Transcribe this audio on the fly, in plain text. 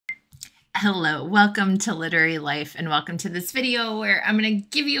Hello, welcome to Literary Life and welcome to this video where I'm going to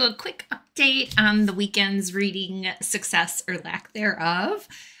give you a quick update on the weekend's reading success or lack thereof.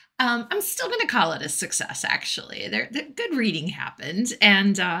 I'm still going to call it a success, actually. Good reading happened,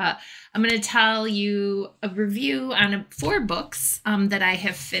 and I'm going to tell you a review on 4 books that I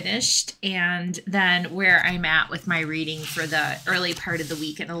have finished, and then where I'm at with my reading for the early part of the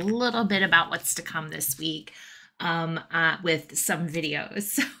week, and a little bit about what's to come this week with some videos.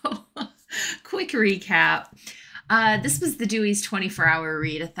 So, quick recap. This was the Dewey's 24-hour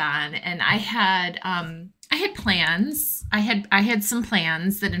readathon, and I had plans. I had some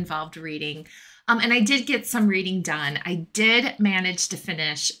plans that involved reading, and I did get some reading done. I did manage to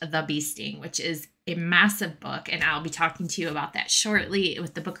finish The Bee Sting, which is a massive book, and I'll be talking to you about that shortly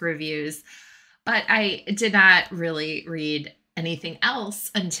with the book reviews. But I did not really read anything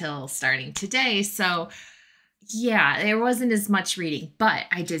else until starting today, so yeah, there wasn't as much reading, but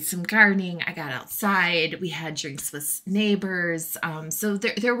I did some gardening. I got outside. We had drinks with neighbors. So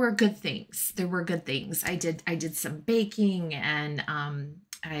there were good things. There were good things. I did some baking, and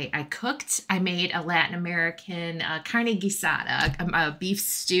I cooked. I made a Latin American carne guisada, a beef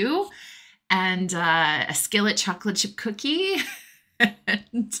stew, and a skillet chocolate chip cookie.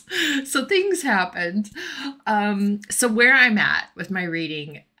 And so things happened. So where I'm at with my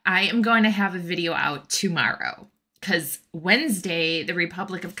reading, I am going to have a video out tomorrow because Wednesday, the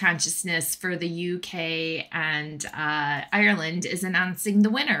Republic of Consciousness for the UK and Ireland is announcing the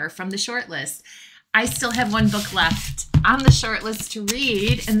winner from the shortlist. I still have 1 book left on the shortlist to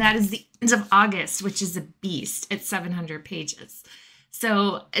read, and that is The End of August, which is a beast. It's 700 pages.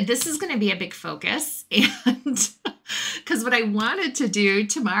 So this is going to be a big focus, and because what I wanted to do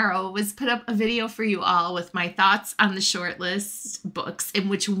tomorrow was put up a video for you all with my thoughts on the shortlist books, in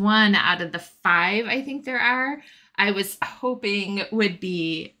which one out of the 5 I think there are, I was hoping would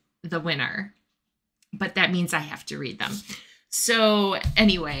be the winner, but that means I have to read them. So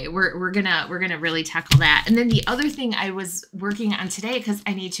anyway, we're gonna really tackle that. And then the other thing I was working on today, because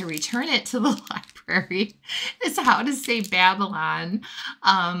I need to return it to the library, is How to Say Babylon,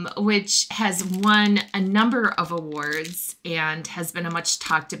 which has won a number of awards and has been a much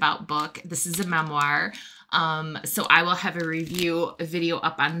talked about book. This is a memoir. So I will have a video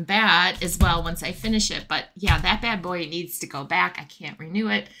up on that as well once I finish it. But yeah, that bad boy needs to go back. I can't renew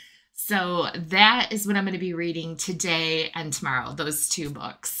it. So that is what I'm going to be reading today and tomorrow, those 2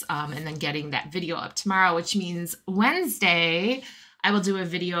 books, and then getting that video up tomorrow, which means Wednesday, I will do a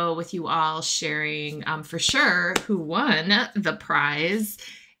video with you all sharing for sure who won the prize.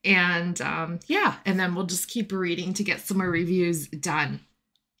 And yeah, and then we'll just keep reading to get some more reviews done.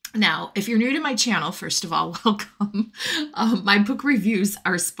 Now, if you're new to my channel, first of all, welcome. My book reviews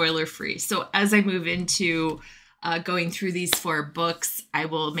are spoiler free. So as I move into going through these 4 books, I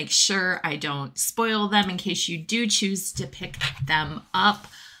will make sure I don't spoil them in case you do choose to pick them up.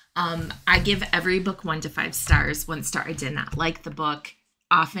 I give every book 1 to 5 stars. 1 star, I did not like the book.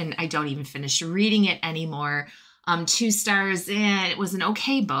 Often I don't even finish reading it anymore. 2 stars, it was an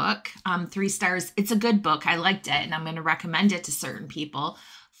okay book. 3 stars, it's a good book. I liked it, and I'm going to recommend it to certain people.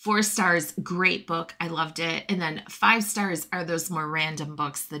 4 stars, great book. I loved it. And then 5 stars are those more random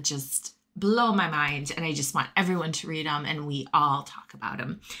books that just blow my mind, and I just want everyone to read them, and we all talk about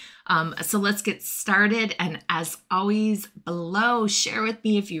them. So let's get started. And as always, below, share with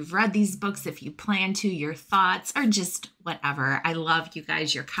me if you've read these books, if you plan to, your thoughts, or just whatever. I love you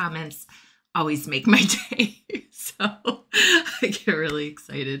guys. Your comments always make my day. So I get really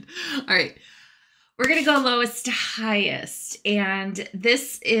excited. All right. We're going to go lowest to highest. And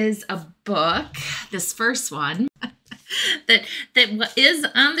this is a book, this first one, that is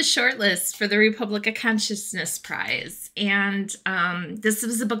on the short list for the Republic of Consciousness Prize. And this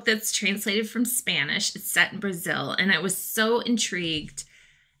was a book that's translated from Spanish. It's set in Brazil, and I was so intrigued,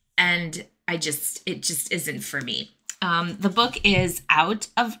 and it just isn't for me. The book is Out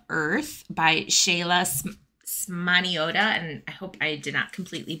of Earth by Sheyla Smanioto, and I hope I did not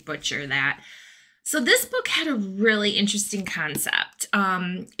completely butcher that. So this book had a really interesting concept.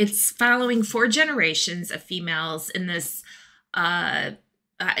 It's following 4 generations of females in this,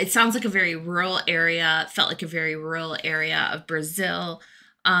 it sounds like a very rural area, felt like a very rural area of Brazil.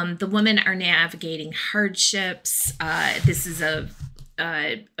 The women are navigating hardships. This is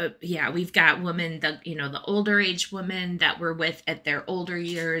yeah, we've got women, the older age women that we're with at their older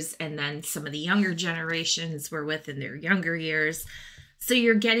years, and then some of the younger generations we're with in their younger years. So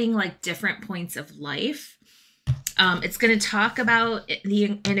you're getting like different points of life. It's going to talk about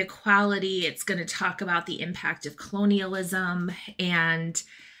the inequality. It's going to talk about the impact of colonialism. And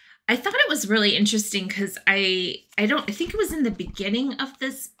I thought it was really interesting because I think it was in the beginning of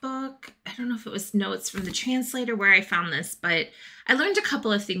this book. I don't know if it was notes from the translator where I found this, but I learned a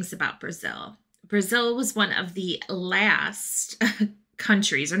couple of things about Brazil. Brazil was one of the last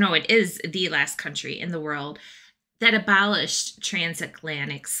countries, or no, it is the last country in the world that abolished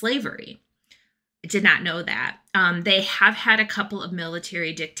transatlantic slavery. I did not know that. They have had a couple of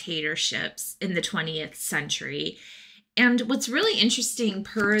military dictatorships in the 20th century. And what's really interesting,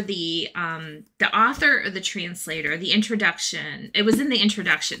 per the author or the translator, the introduction, it was in the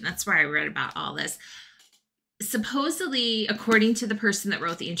introduction, that's where I read about all this. Supposedly, according to the person that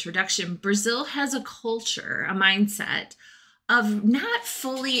wrote the introduction, Brazil has a culture, a mindset of not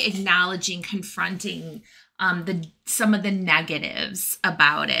fully acknowledging, confronting some of the negatives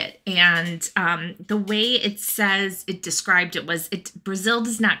about it. And the way it described it was, Brazil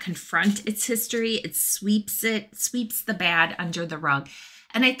does not confront its history. It sweeps the bad under the rug.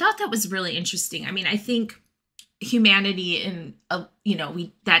 And I thought that was really interesting. I mean, I think humanity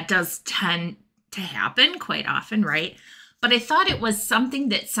that does tend to happen quite often, right? But I thought it was something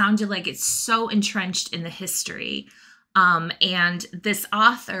that sounded like it's so entrenched in the history. And this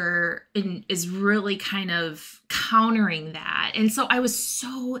author is really kind of countering that. And so I was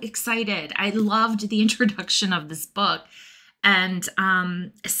so excited. I loved the introduction of this book. And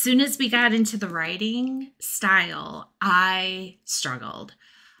as soon as we got into the writing style, I struggled.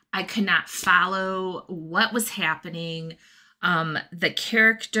 I could not follow what was happening. The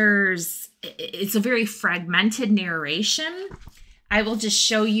characters, it's a very fragmented narration. I will just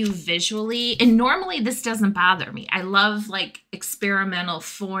show you visually. And normally this doesn't bother me. I love like experimental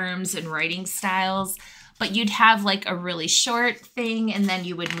forms and writing styles, but you'd have like a really short thing and then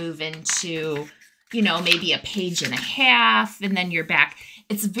you would move into, maybe a page and a half and then you're back.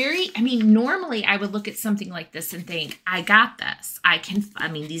 It's normally I would look at something like this and think, I got this.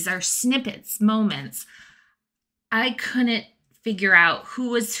 These are snippets, moments. I couldn't figure out who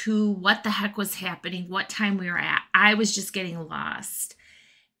was who, what the heck was happening, what time we were at. I was just getting lost.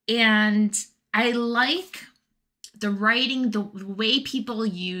 And I like the writing, the way people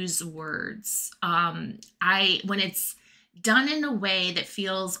use words. When it's done in a way that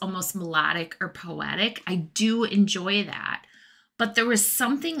feels almost melodic or poetic, I do enjoy that. But there was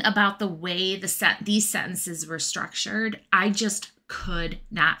something about the way these sentences were structured. I just could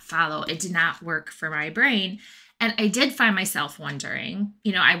not follow. It did not work for my brain. And I did find myself wondering,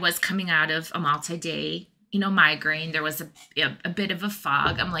 I was coming out of a multi-day, migraine. There was a bit of a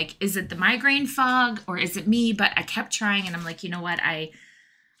fog. I'm like, is it the migraine fog or is it me? But I kept trying and I'm like, you know what? I'm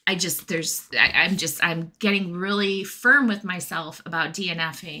getting really firm with myself about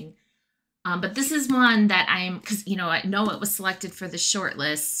DNFing. But this is one that because I know it was selected for the short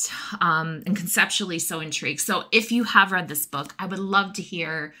list, and conceptually so intrigued. So if you have read this book, I would love to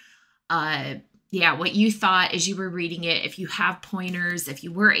hear, what you thought as you were reading it, if you have pointers, if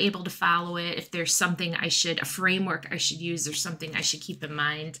you were able to follow it, if there's something a framework I should use or something I should keep in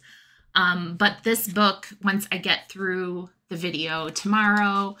mind. But this book, once I get through the video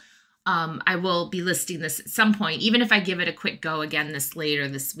tomorrow, I will be listing this at some point, even if I give it a quick go again later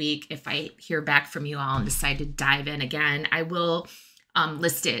this week. If I hear back from you all and decide to dive in again, I will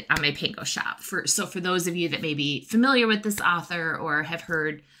list it on my Pango shop. So for those of you that may be familiar with this author or have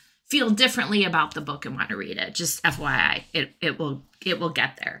feel differently about the book and want to read it, just FYI, it will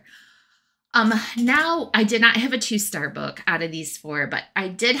get there. Now I did not have a 2-star book out of these 4, but I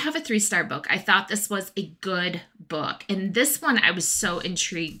did have a 3-star book. I thought this was a good book. And this one I was so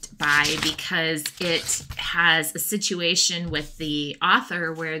intrigued by because it has a situation with the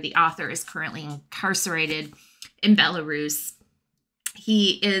author where the author is currently incarcerated in Belarus.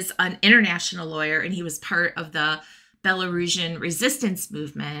 He is an international lawyer and he was part of the Belarusian resistance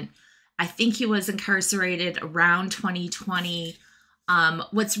movement. I think he was incarcerated around 2020.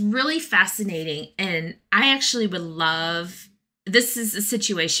 What's really fascinating, and I actually would love, this is a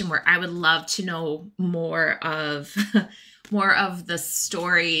situation where I would love to know more of the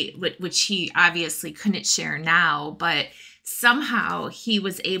story, which he obviously couldn't share now, but somehow he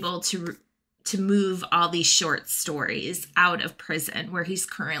was able to move all these short stories out of prison where he's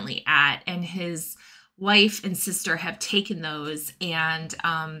currently at, and his wife and sister have taken those and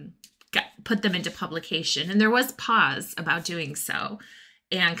put them into publication. And there was pause about doing so,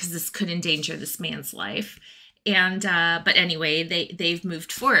 and because this could endanger this man's life. And but anyway, they've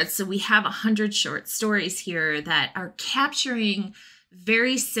moved forward. So we have 100 short stories here that are capturing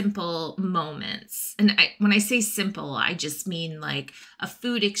very simple moments. And when I say simple, I just mean like a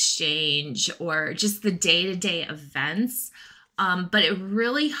food exchange or just the day-to-day events. But it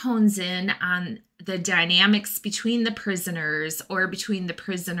really hones in on the dynamics between the prisoners or between the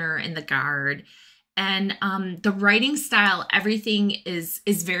prisoner and the guard, And the writing style, everything is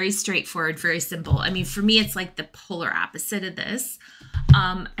very straightforward, very simple. I mean, for me, it's like the polar opposite of this.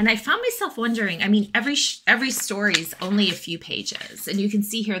 And I found myself wondering, I mean, every story is only a few pages. And you can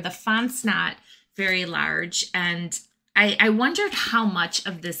see here, the font's not very large. And I wondered how much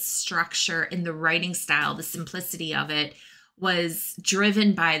of this structure in the writing style, the simplicity of it, was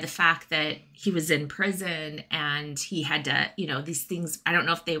driven by the fact that he was in prison and he had to, you know, these things, I don't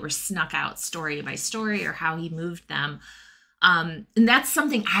know if they were snuck out story by story or how he moved them. And that's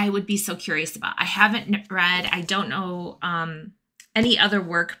something I would be so curious about. I haven't read, I don't know any other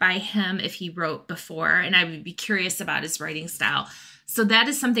work by him if he wrote before, and I would be curious about his writing style. So that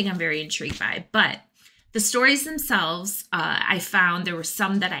is something I'm very intrigued by. But the stories themselves, I found there were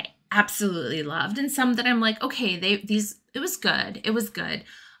some that I absolutely loved and some that I'm like, okay, it was good. It was good.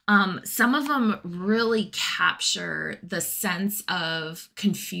 Some of them really capture the sense of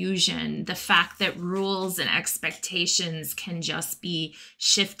confusion, the fact that rules and expectations can just be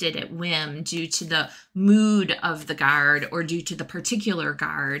shifted at whim due to the mood of the guard or due to the particular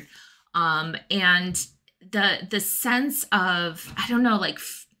guard. And the sense of, I don't know, like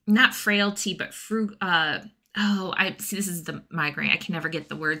not frailty, but I see, this is the migraine. I can never get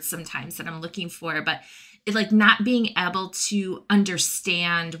the words sometimes that I'm looking for, but it, like not being able to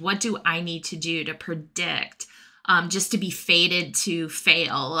understand what do I need to do to predict, just to be fated to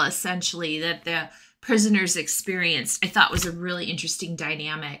fail, essentially, that the prisoners experienced, I thought was a really interesting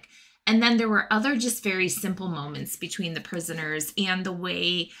dynamic. And then there were other just very simple moments between the prisoners and the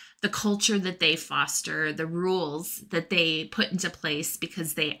way the culture that they foster, the rules that they put into place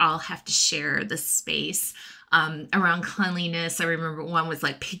because they all have to share the space. Around cleanliness. I remember one was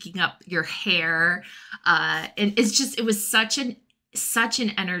like picking up your hair. And it was such an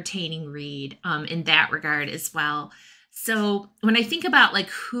entertaining read in that regard as well. So when I think about like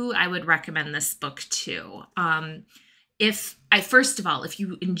who I would recommend this book to, first of all, if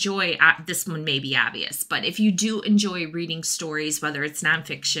you enjoy, this one may be obvious, but if you do enjoy reading stories, whether it's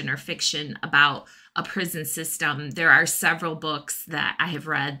nonfiction or fiction about a prison system, there are several books that I have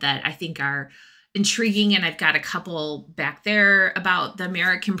read that I think are intriguing, and I've got a couple back there about the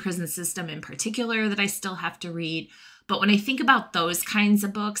American prison system in particular that I still have to read. But when I think about those kinds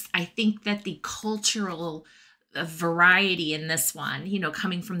of books, I think that the cultural variety in this one, you know,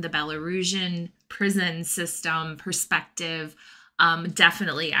 coming from the Belarusian prison system perspective,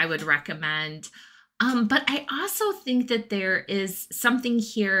 definitely I would recommend. But I also think that there is something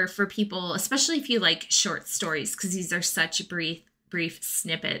here for people, especially if you like short stories, because these are such brief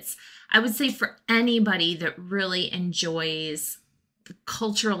snippets. I would say for anybody that really enjoys the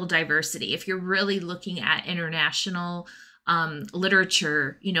cultural diversity, if you're really looking at international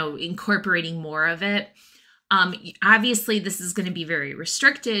literature, you know, incorporating more of it, obviously this is going to be very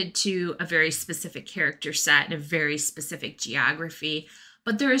restricted to a very specific character set and a very specific geography.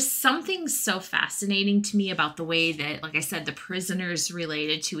 But there is something so fascinating to me about the way that, like I said, the prisoners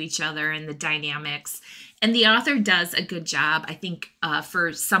related to each other and the dynamics. And the author does a good job, I think,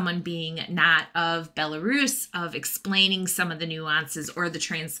 for someone being not of Belarus, of explaining some of the nuances, or the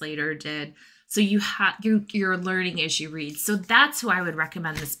translator did. So you're learning as you read. So that's who I would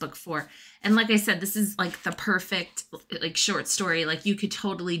recommend this book for. And like I said, this is like the perfect like short story. Like you could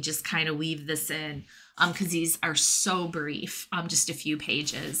totally just kind of weave this in. Because these are so brief, just a few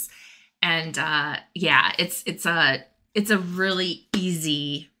pages. And yeah, it's a really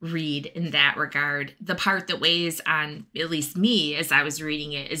easy read in that regard. The part that weighs on at least me as I was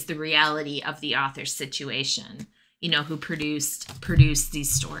reading it is the reality of the author's situation, you know, who produced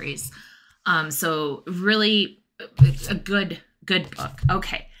these stories. So really a good book.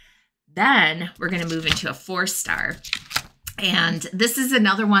 Okay, then we're going to move into a 4-star. And this is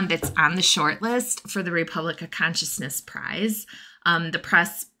another one that's on the short list for the Republic of Consciousness Prize. The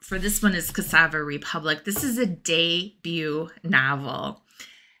press for this one is Cassava Republic. This is a debut novel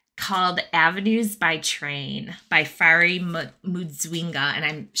called Avenues by Train by Farai Muydzingwa, and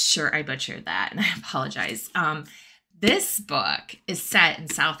I'm sure I butchered that, and I apologize. This book is set in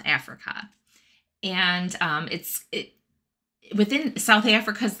South Africa, and within South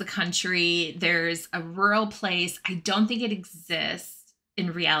Africa is the country. There's a rural place. I don't think it exists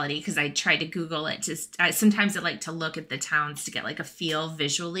in reality because I tried to Google it. Sometimes I like to look at the towns to get like a feel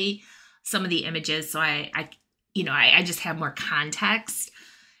visually, some of the images. So I just have more context,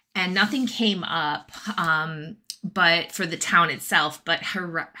 and nothing came up. But for the town itself, but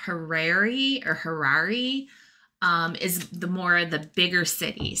Harare is the bigger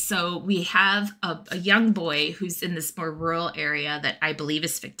city. So we have a young boy who's in this more rural area that I believe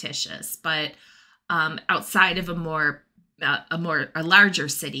is fictitious, but outside of a more a larger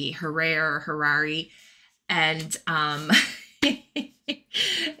city, Harare. And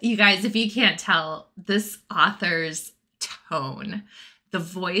you guys, if you can't tell, this author's tone, the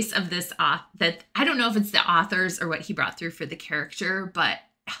voice of this author, that I don't know if it's the author's or what he brought through for the character, but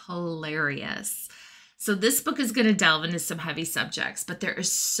hilarious. So this book is going to delve into some heavy subjects, but there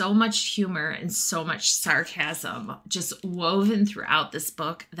is so much humor and so much sarcasm just woven throughout this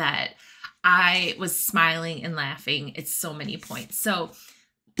book that I was smiling and laughing at so many points. So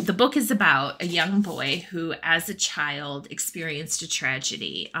the book is about a young boy who, as a child, experienced a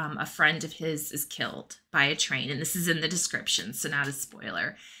tragedy. A friend of his is killed by a train, and this is in the description, so not a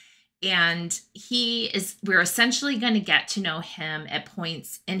spoiler. And we're essentially going to get to know him at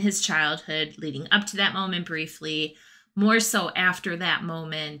points in his childhood, leading up to that moment briefly, more so after that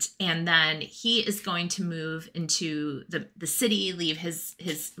moment. And then he is going to move into the city, leave his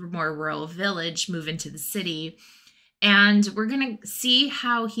more rural village, move into the city. And we're going to see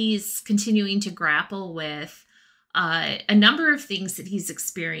how he's continuing to grapple with a number of things that he's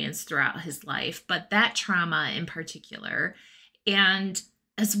experienced throughout his life, but that trauma in particular. And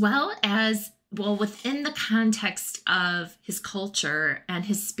as well as, well, within the context of his culture and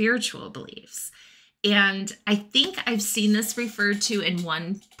his spiritual beliefs. And I think I've seen this referred to in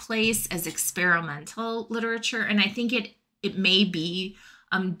one place as experimental literature. And I think it may be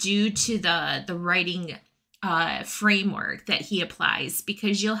due to the writing framework that he applies,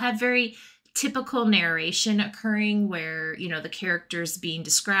 because you'll have very typical narration occurring where, you know, the characters being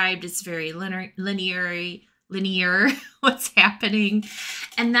described, it's very linear what's happening,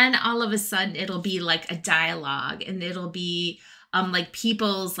 and then all of a sudden it'll be like a dialogue, and it'll be like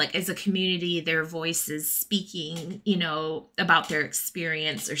people's, like as a community, their voices speaking, you know, about their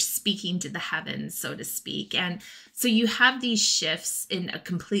experience or speaking to the heavens, so to speak. And so you have these shifts in a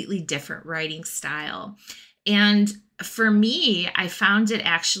completely different writing style. And for me, I found it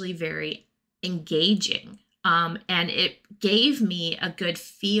actually very engaging. And it gave me a good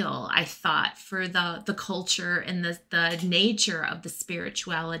feel, I thought, for the culture and the nature of the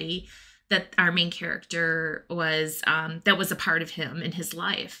spirituality that our main character was, that was a part of him in his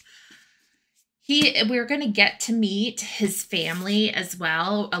life. We're going to get to meet his family as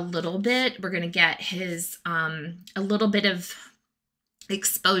well a little bit. We're going to get his, a little bit of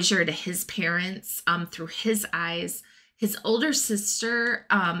exposure to his parents through his eyes. His older sister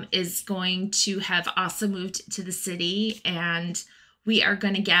is going to have also moved to the city, and we are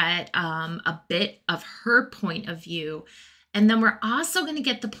going to get a bit of her point of view. And then we're also going to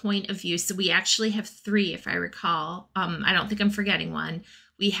get the point of view. So we actually have three, if I recall. I don't think I'm forgetting one.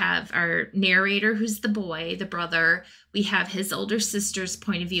 We have our narrator, who's the boy, the brother. We have his older sister's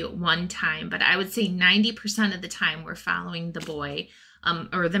point of view at one time, but I would say 90% of the time we're following the boy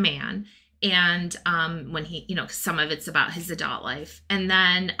or the man. And when he, you know, some of it's about his adult life. And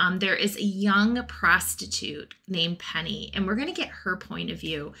then there is a young prostitute named Penny, and we're going to get her point of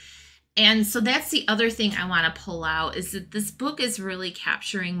view. And so that's the other thing I want to pull out, is that this book is really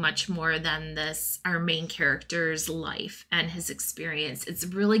capturing much more than our main character's life and his experience. It's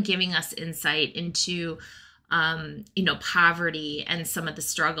really giving us insight into you know, poverty and some of the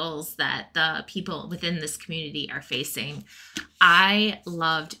struggles that the people within this community are facing. I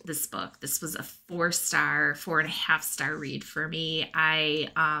loved this book. This was a 4.5-star read for me. I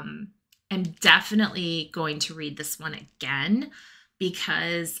am definitely going to read this one again,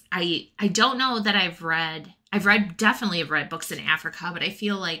 because I don't know that definitely have read books in Africa, but I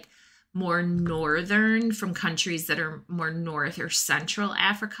feel like more northern, from countries that are more north or central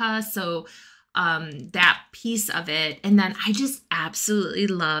Africa. So that piece of it. And then I just absolutely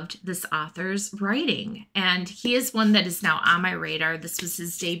loved this author's writing. And he is one that is now on my radar. This was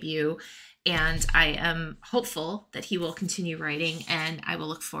his debut, and I am hopeful that he will continue writing, and I will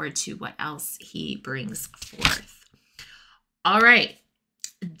look forward to what else he brings forth. All right.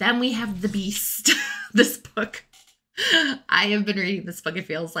 Then we have The Beast, this book. I have been reading this book, it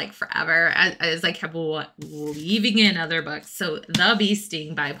feels like forever, as I kept weaving in other books. So The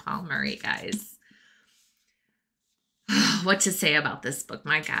Beasting by Paul Murray, guys. What to say about this book?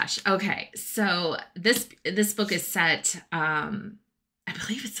 My gosh. Okay, so this book is set, I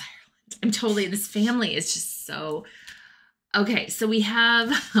believe it's Ireland. This family is just so... Okay, so we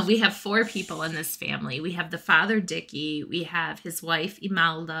have 4 people in this family. We have the father, Dickie. We have his wife,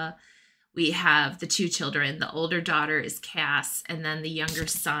 Imelda. We have the 2 children. The older daughter is Cass, and then the younger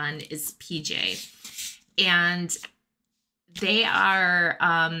son is PJ. And they are,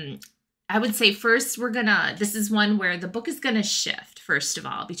 I would say first this is one where the book is going to shift, first of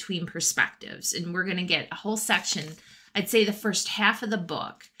all, between perspectives. And we're going to get a whole section. I'd say the first half of the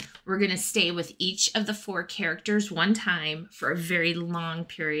book, We're going to stay with each of the 4 characters one time for a very long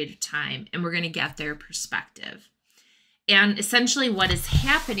period of time, and we're going to get their perspective. And essentially what is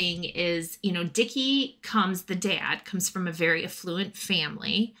happening is, Dickie the dad comes from a very affluent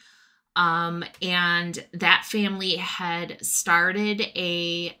family. And that family had started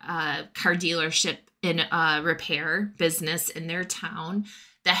a car dealership in a repair business in their town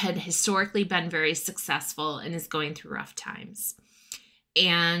that had historically been very successful and is going through rough times.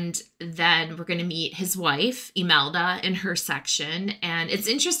 And then we're going to meet his wife, Imelda, in her section. And it's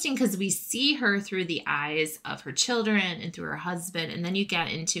interesting because we see her through the eyes of her children and through her husband. And then you get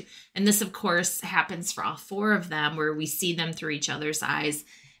into, and this, of course, happens for all 4 of them, where we see them through each other's eyes.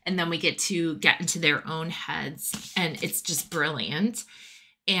 And then we get into their own heads. And it's just brilliant.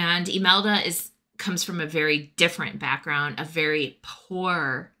 And Imelda comes from a very different background, a very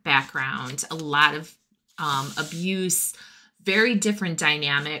poor background, a lot of abuse, very different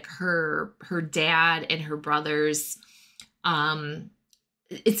dynamic. Her dad and her brothers.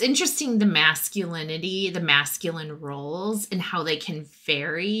 It's interesting, the masculine roles and how they can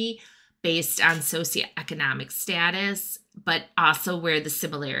vary based on socioeconomic status, but also where the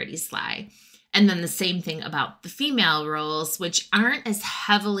similarities lie. And then the same thing about the female roles, which aren't as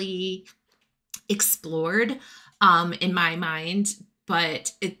heavily explored in my mind,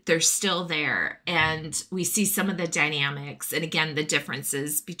 but they're still there. And we see some of the dynamics and, again, the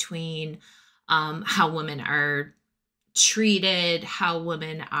differences between how women are treated, how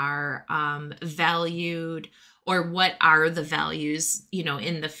women are valued, or what are the values,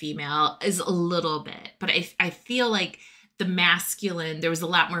 in the female is a little bit. But I feel like there was a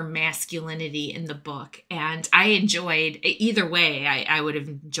lot more masculinity in the book. And I enjoyed, either way, I would have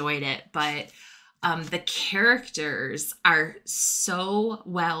enjoyed it. But the characters are so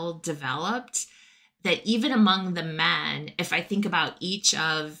well developed that even among the men, if I think about each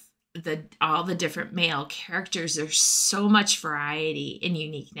of all the different male characters, there's so much variety and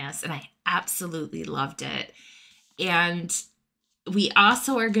uniqueness, and I absolutely loved it. And we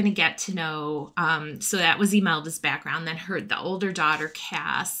also are going to get to know, so that was Imelda's background. Then the older daughter,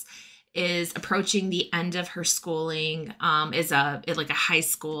 Cass, is approaching the end of her schooling, is like a high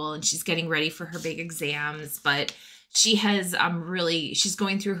school, and she's getting ready for her big exams, but she has she's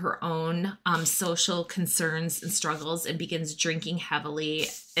going through her own social concerns and struggles, and begins drinking heavily,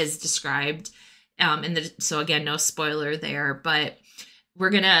 as described. So again, no spoiler there, but we're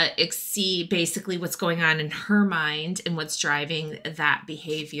going to see basically what's going on in her mind and what's driving that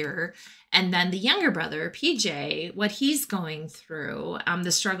behavior. And then the younger brother, PJ, what he's going through,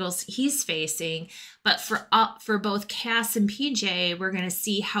 the struggles he's facing. But for both Cass and PJ, we're going to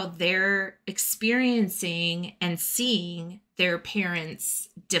see how they're experiencing and seeing their parents'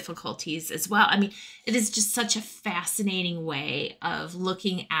 difficulties as well. I mean, it is just such a fascinating way of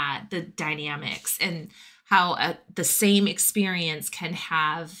looking at the dynamics and how the same experience can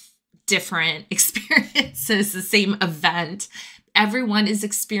have different experiences, the same event. Everyone is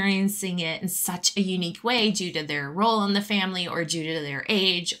experiencing it in such a unique way due to their role in the family, or due to their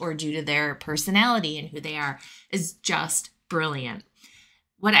age, or due to their personality and who they are, is just brilliant.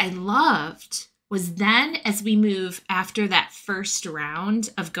 What I loved was then, as we move after that first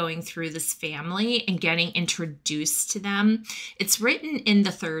round of going through this family and getting introduced to them, it's written in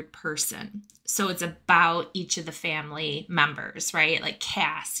the third person. So it's about each of the family members, right? Like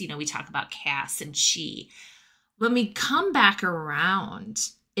Cass, we talk about Cass and she. When we come back around,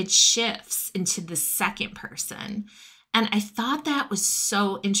 it shifts into the second person. And I thought that was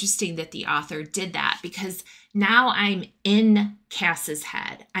so interesting that the author did that, because now I'm in Cass's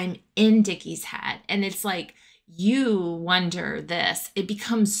head. I'm in Dickie's head. And it's like, you wonder this. It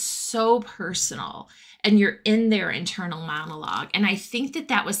becomes so personal, and you're in their internal monologue. And I think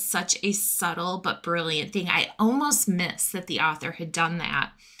that was such a subtle but brilliant thing. I almost missed that the author had done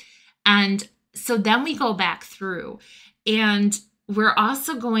that. And so then we go back through, and we're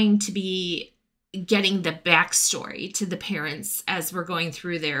also going to be getting the backstory to the parents as we're going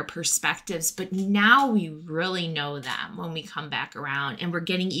through their perspectives. But now we really know them when we come back around, and we're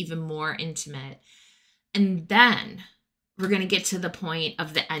getting even more intimate. And then we're going to get to the point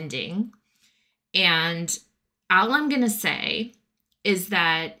of the ending. And all I'm going to say is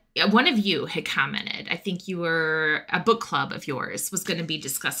that one of you had commented, I think a book club of yours was going to be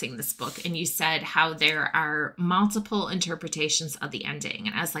discussing this book, and you said how there are multiple interpretations of the ending.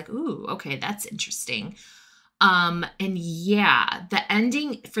 And I was like, ooh, okay, that's interesting. And yeah, the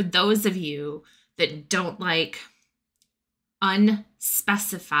ending, for those of you that don't like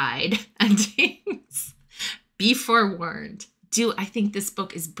unspecified endings, be forewarned. Do I think this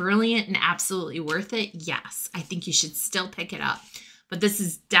book is brilliant and absolutely worth it? Yes, I think you should still pick it up. but this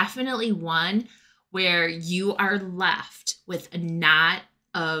is definitely one where you are left with a knot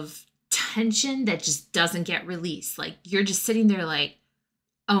of tension that just doesn't get released. Like, you're just sitting there like,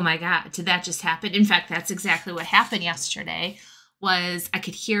 oh my God, did that just happen? In fact, that's exactly what happened yesterday. Was I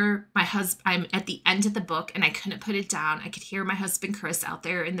could hear my husband, I'm at the end of the book and I couldn't put it down. I could hear my husband, Chris, out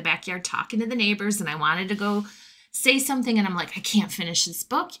there in the backyard talking to the neighbors, and I wanted to go say something. And I'm like, I can't finish this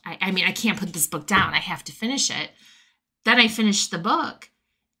book. I mean, I can't put this book down. I have to finish it. Then I finished the book,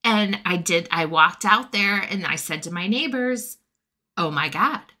 and I walked out there and I said to my neighbors, oh my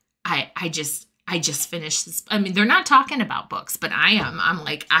God, I just finished this. I mean, they're not talking about books, but I am. I'm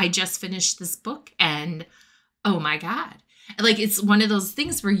like, I just finished this book, and oh my God. Like, it's one of those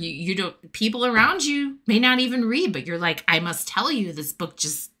things where you don't, people around you may not even read, but you're like, I must tell you, this book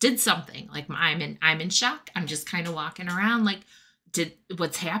just did something. Like, I'm in shock. I'm just kind of walking around like,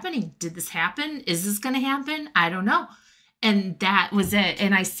 what's happening? Did this happen? Is this going to happen? I don't know. And that was it.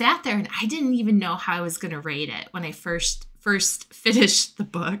 And I sat there and I didn't even know how I was going to rate it when I first finished the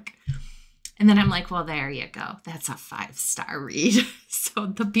book. And then I'm like, well, there you go. That's a 5-star read. So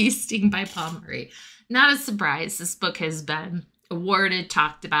The Bee Sting by Paul Murray. Not a surprise. This book has been awarded,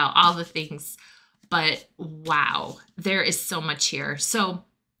 talked about, all the things. But wow, there is so much here. So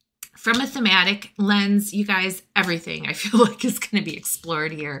from a thematic lens, you guys, everything I feel like is going to be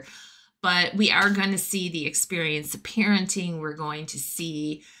explored here. But we are going to see the experience of parenting. We're going to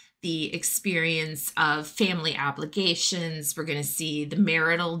see the experience of family obligations. We're going to see the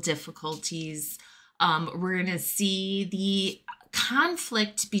marital difficulties. We're going to see the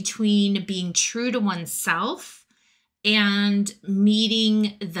conflict between being true to oneself and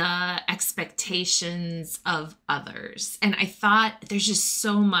meeting the expectations of others. And I thought there's just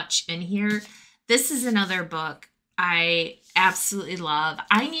so much in here. This is another book I absolutely love.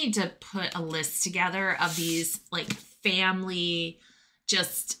 I need to put a list together of these like family,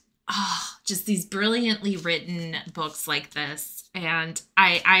 just these brilliantly written books like this. And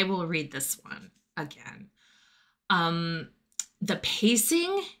I will read this one again. The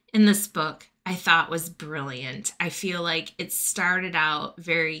pacing in this book I thought was brilliant. I feel like it started out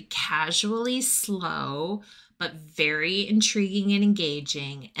very casually slow, but very intriguing and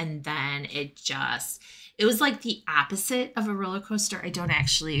engaging. And then it was like the opposite of a roller coaster. I don't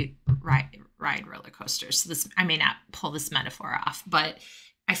actually ride roller coasters, so I may not pull this metaphor off, but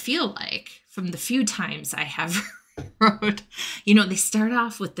I feel like from the few times I have rode, they start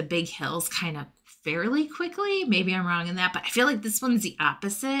off with the big hills kind of fairly quickly. Maybe I'm wrong in that, but I feel like this one's the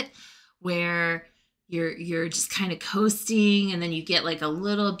opposite, where you're just kind of coasting, and then you get like a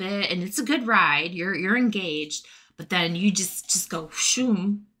little bit, and it's a good ride. You're engaged, but then you just go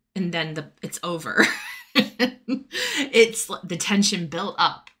shoom, and then it's over. It's the tension built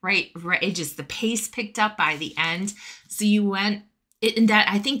up, right? It just, the pace picked up by the end. So you went, and that,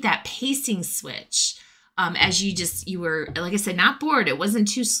 I think that pacing switch, as you were, like I said, not bored. It wasn't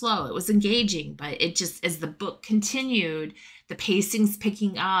too slow. It was engaging, but it just, as the book continued, the pacing's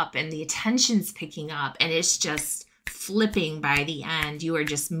picking up and the attention's picking up, and it's just flipping by the end. You are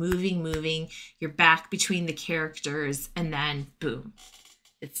just moving. You're back between the characters, and then boom,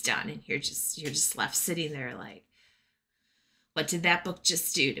 it's done. And you're just left sitting there like, what did that book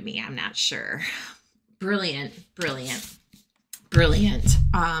just do to me? I'm not sure. Brilliant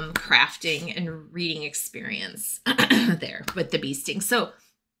crafting and reading experience there with The Bee Sting. So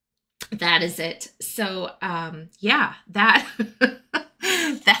that is it. So yeah, that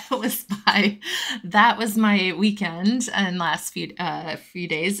was my weekend and last few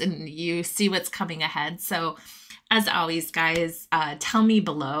days, and you see what's coming ahead. So as always, guys, tell me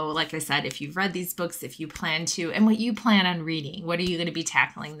below, like I said, if you've read these books, if you plan to, and what you plan on reading. What are you going to be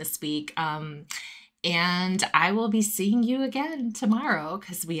tackling this week? And I will be seeing you again tomorrow,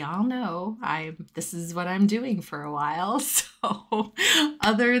 because we all know this is what I'm doing for a while. So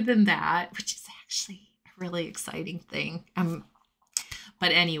other than that, which is actually a really exciting thing.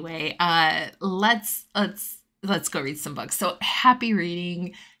 But anyway, let's go read some books. So happy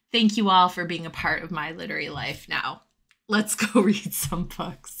reading. Thank you all for being a part of my literary life. Now, let's go read some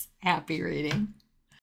books. Happy reading.